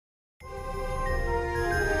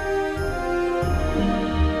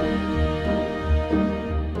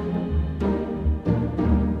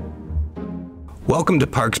Welcome to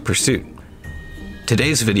Parks Pursuit.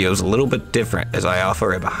 Today's video is a little bit different as I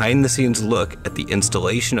offer a behind-the-scenes look at the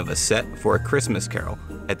installation of a set for A Christmas Carol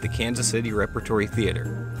at the Kansas City Repertory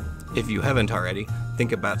Theatre. If you haven't already,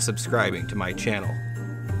 think about subscribing to my channel.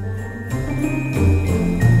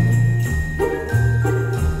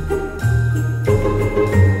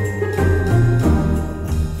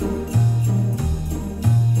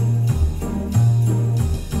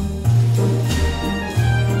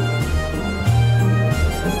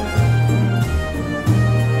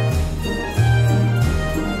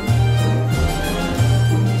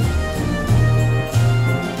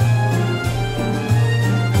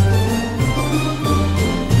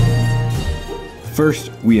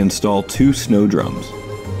 First, we install two snow drums.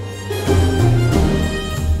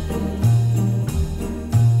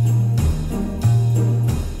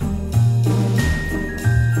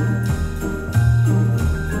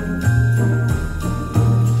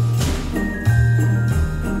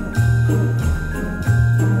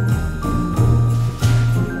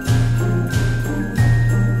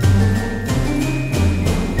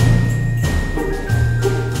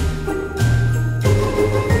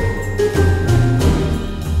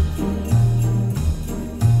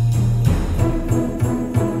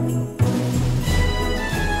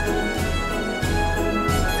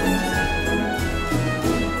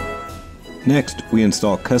 Next, we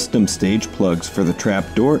install custom stage plugs for the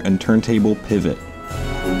trapdoor and turntable pivot.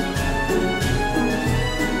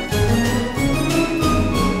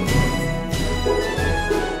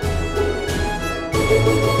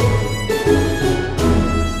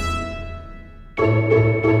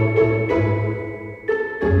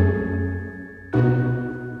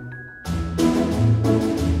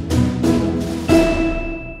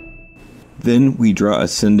 Then we draw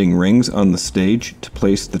ascending rings on the stage to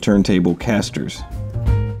place the turntable casters.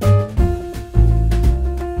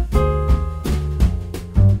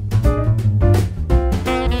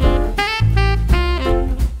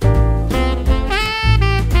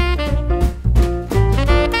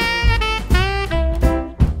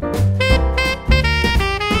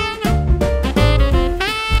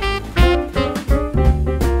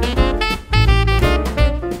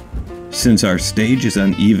 Since our stage is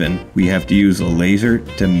uneven, we have to use a laser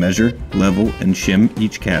to measure, level, and shim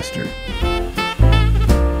each caster.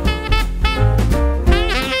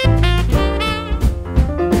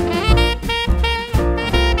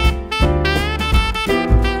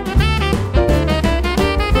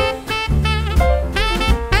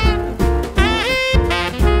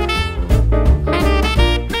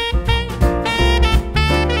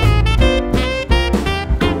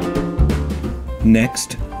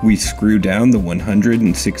 Next, we screw down the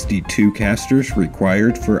 162 casters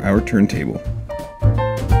required for our turntable.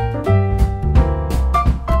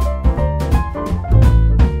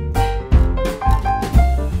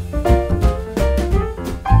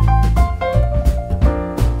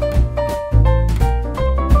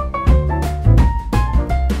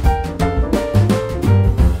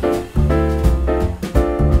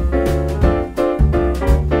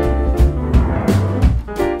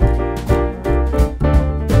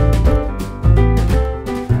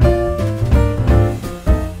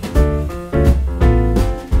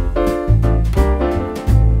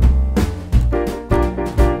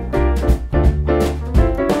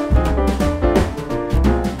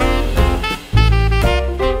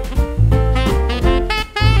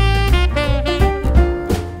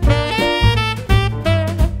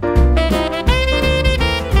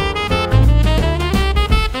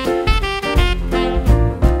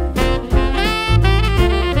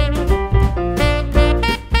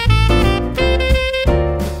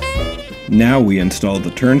 Now we install the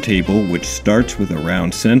turntable, which starts with a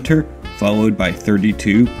round center, followed by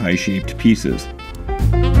 32 pie-shaped pieces.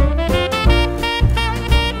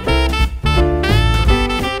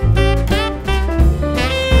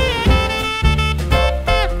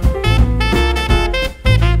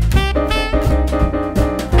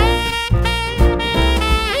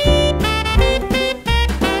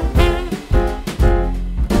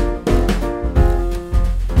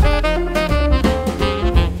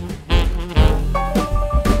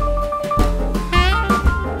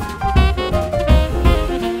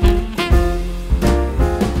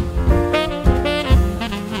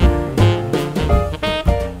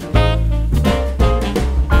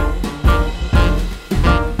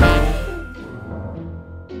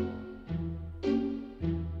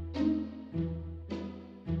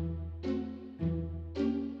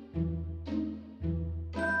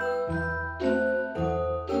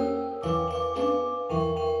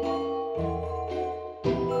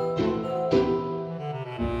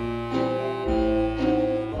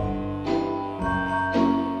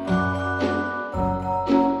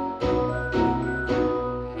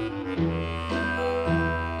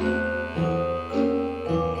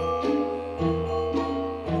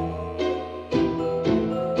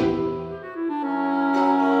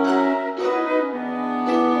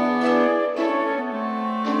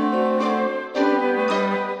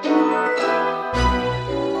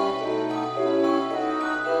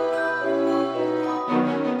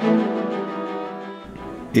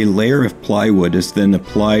 A layer of plywood is then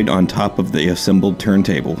applied on top of the assembled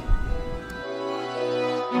turntable.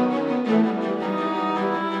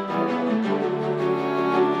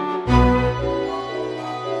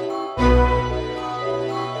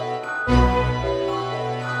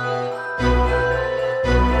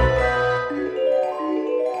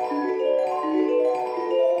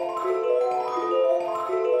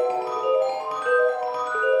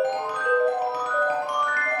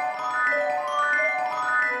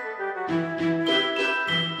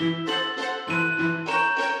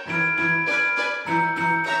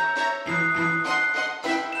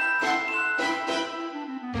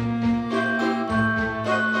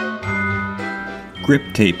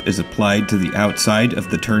 Grip tape is applied to the outside of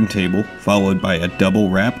the turntable, followed by a double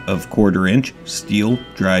wrap of 1/4-inch steel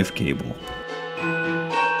drive cable.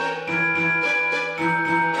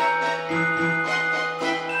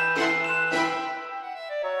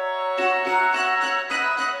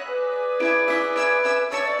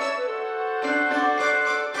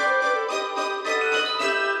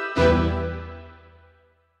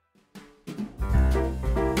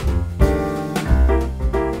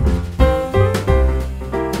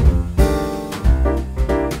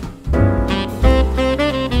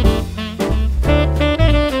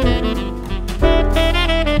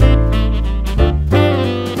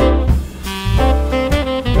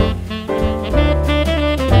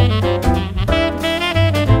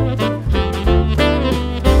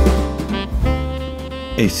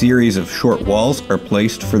 A series of short walls are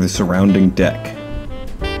placed for the surrounding deck.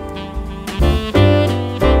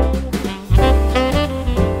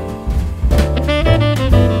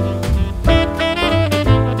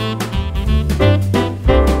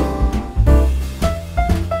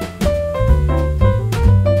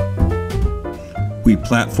 We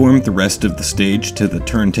platform the rest of the stage to the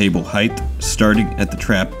turntable height, starting at the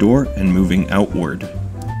trap door and moving outward.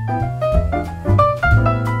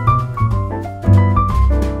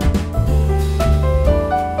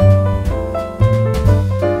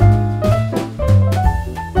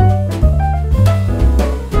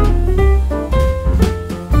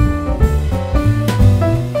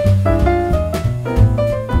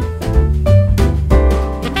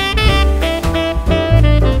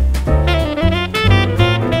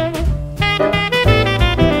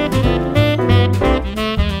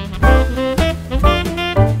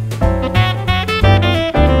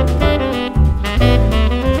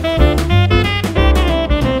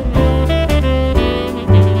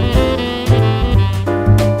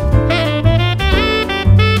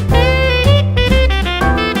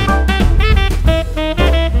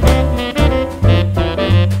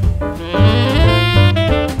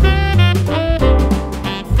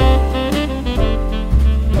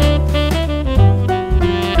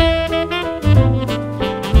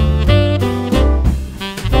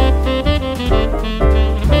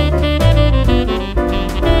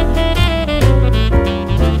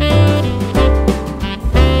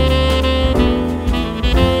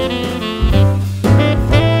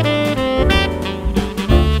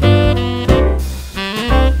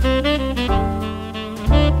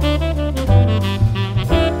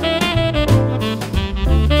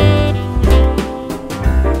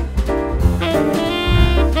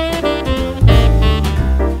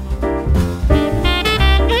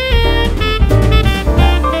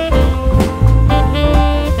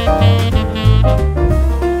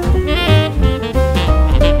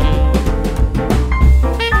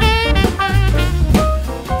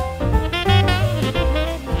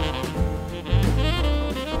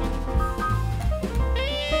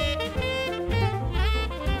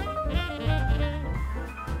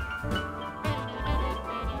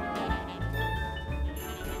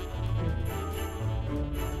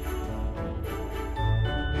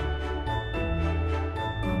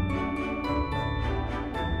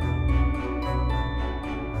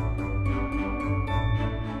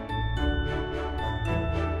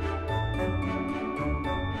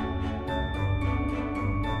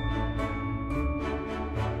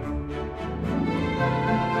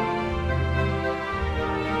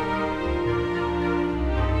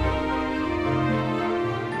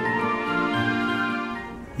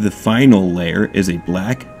 The final layer is a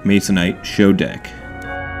black masonite show deck.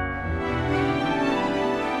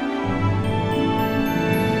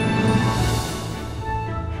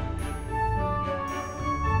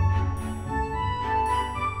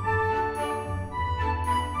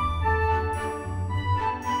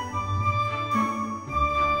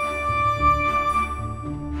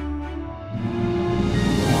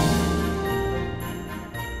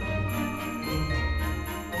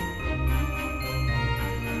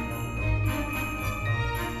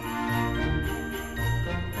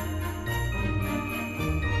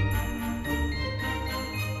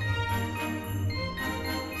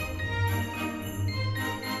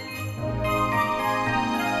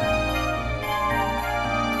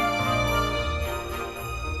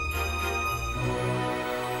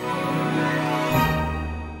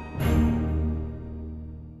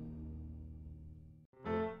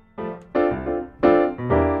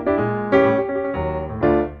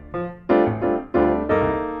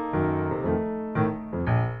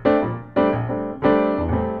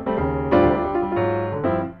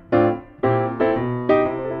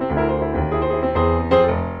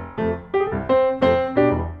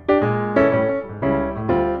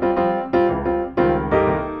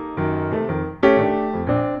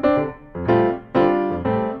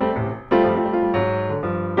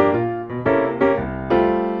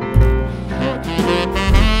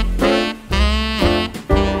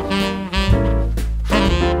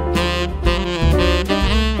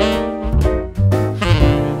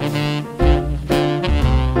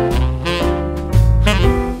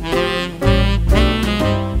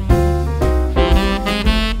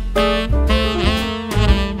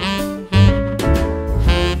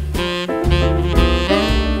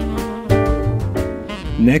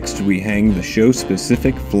 Next, we hang the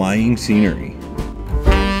show-specific flying scenery.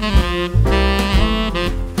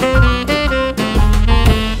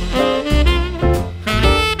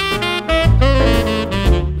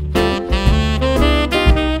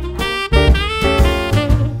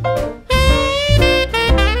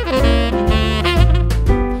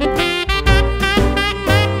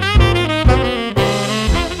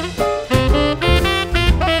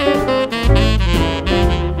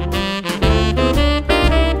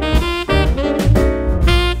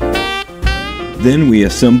 Then we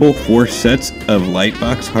assemble 4 sets of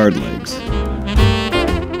Lightbox hard legs.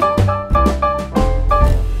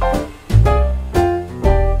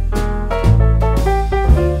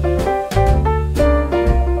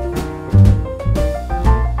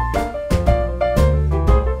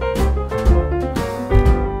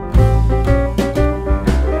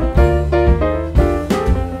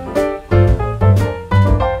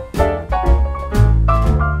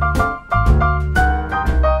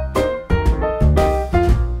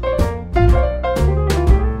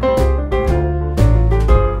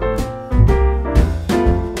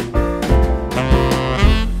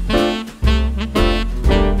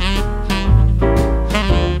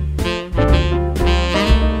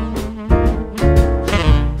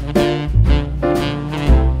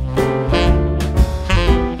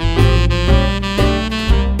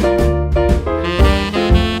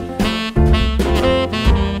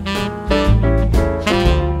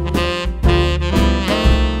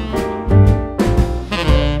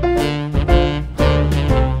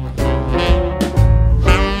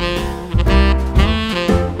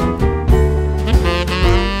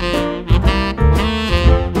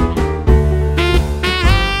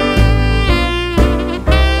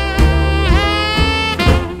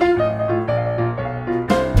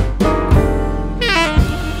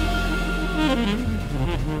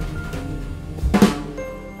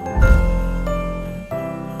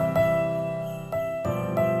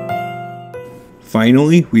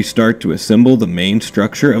 Finally, we start to assemble the main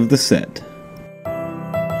structure of the set.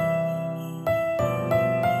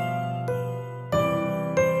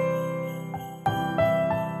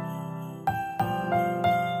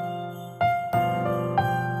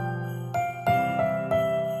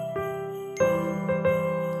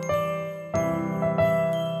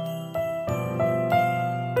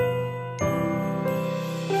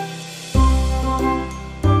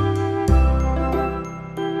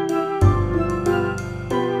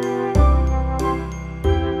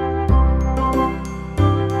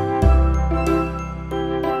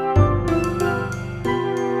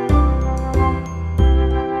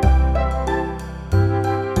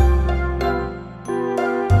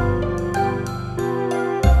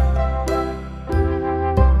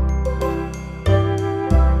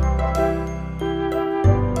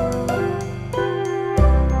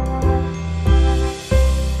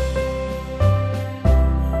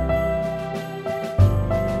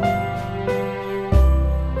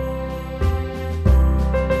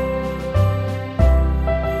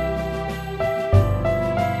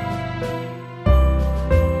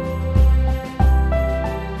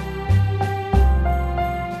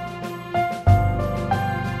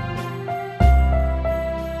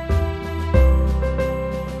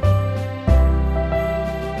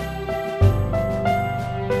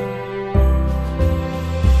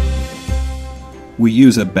 We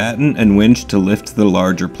use a batten and winch to lift the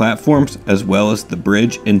larger platforms as well as the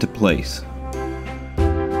bridge into place.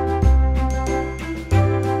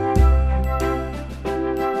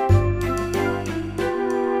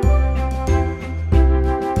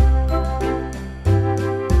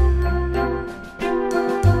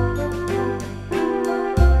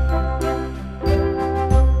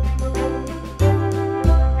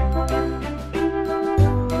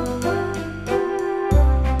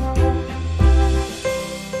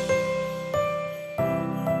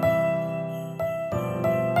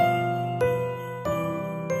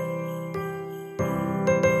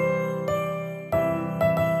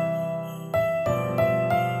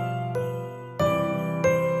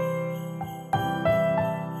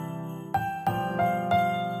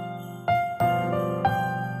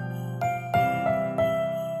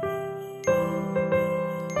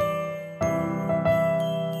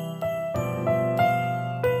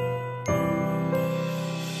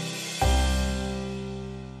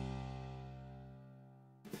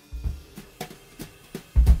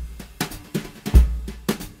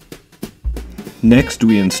 Next,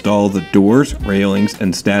 we install the doors, railings,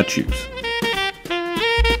 and statues.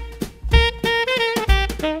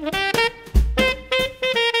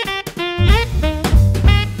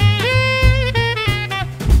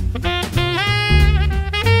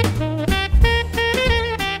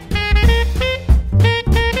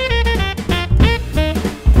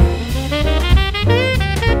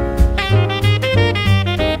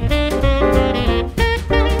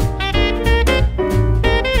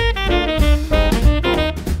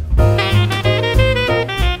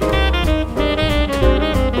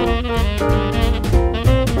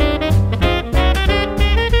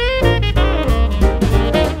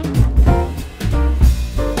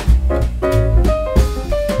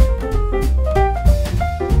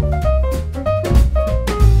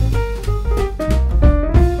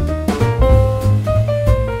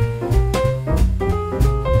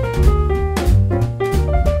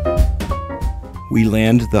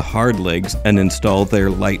 land the hard legs and install their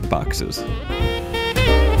light boxes.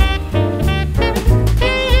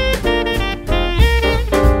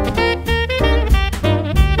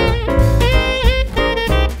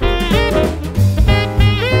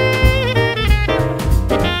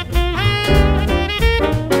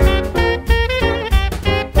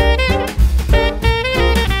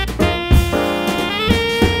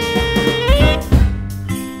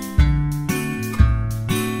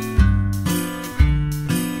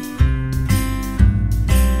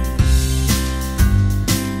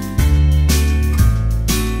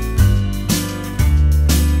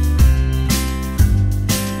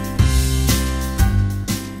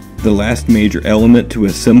 The last major element to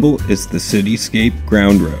assemble is the cityscape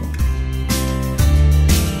ground row.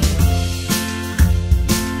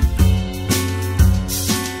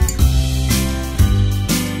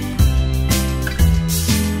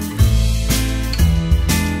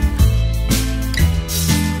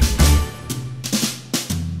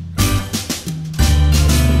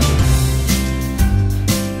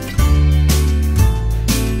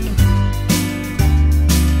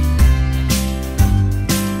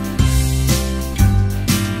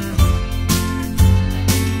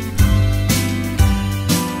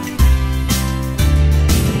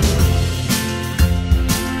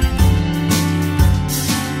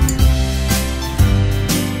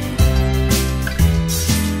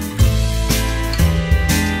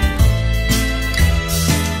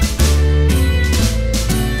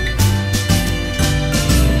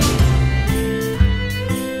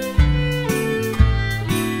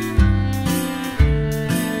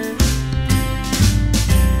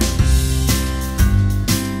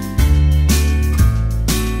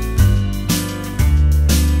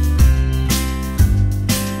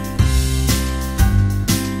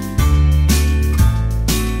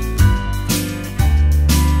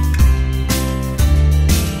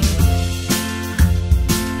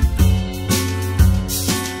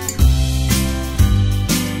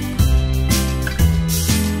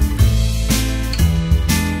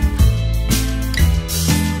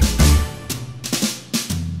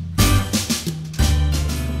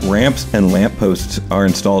 Ramps and lampposts are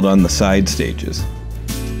installed on the side stages.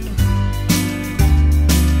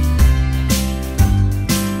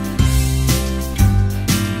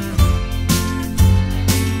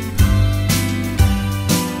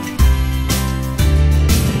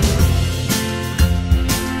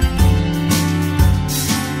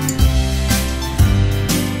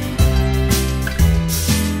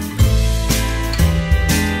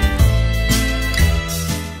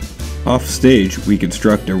 Off stage, we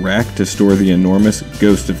construct a rack to store the enormous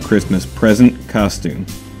Ghost of Christmas Present costume.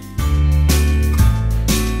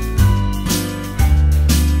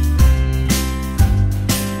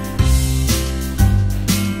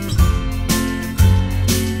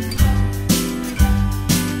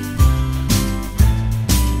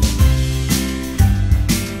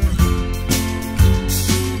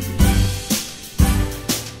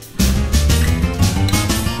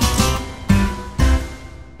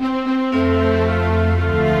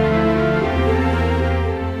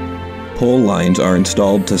 Pole lines are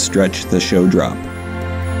installed to stretch the show drop.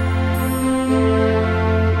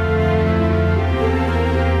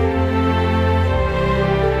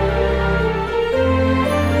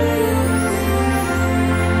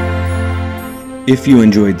 If you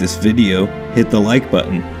enjoyed this video, hit the like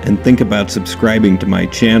button and think about subscribing to my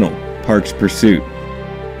channel, Parks Pursuit.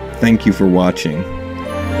 Thank you for watching.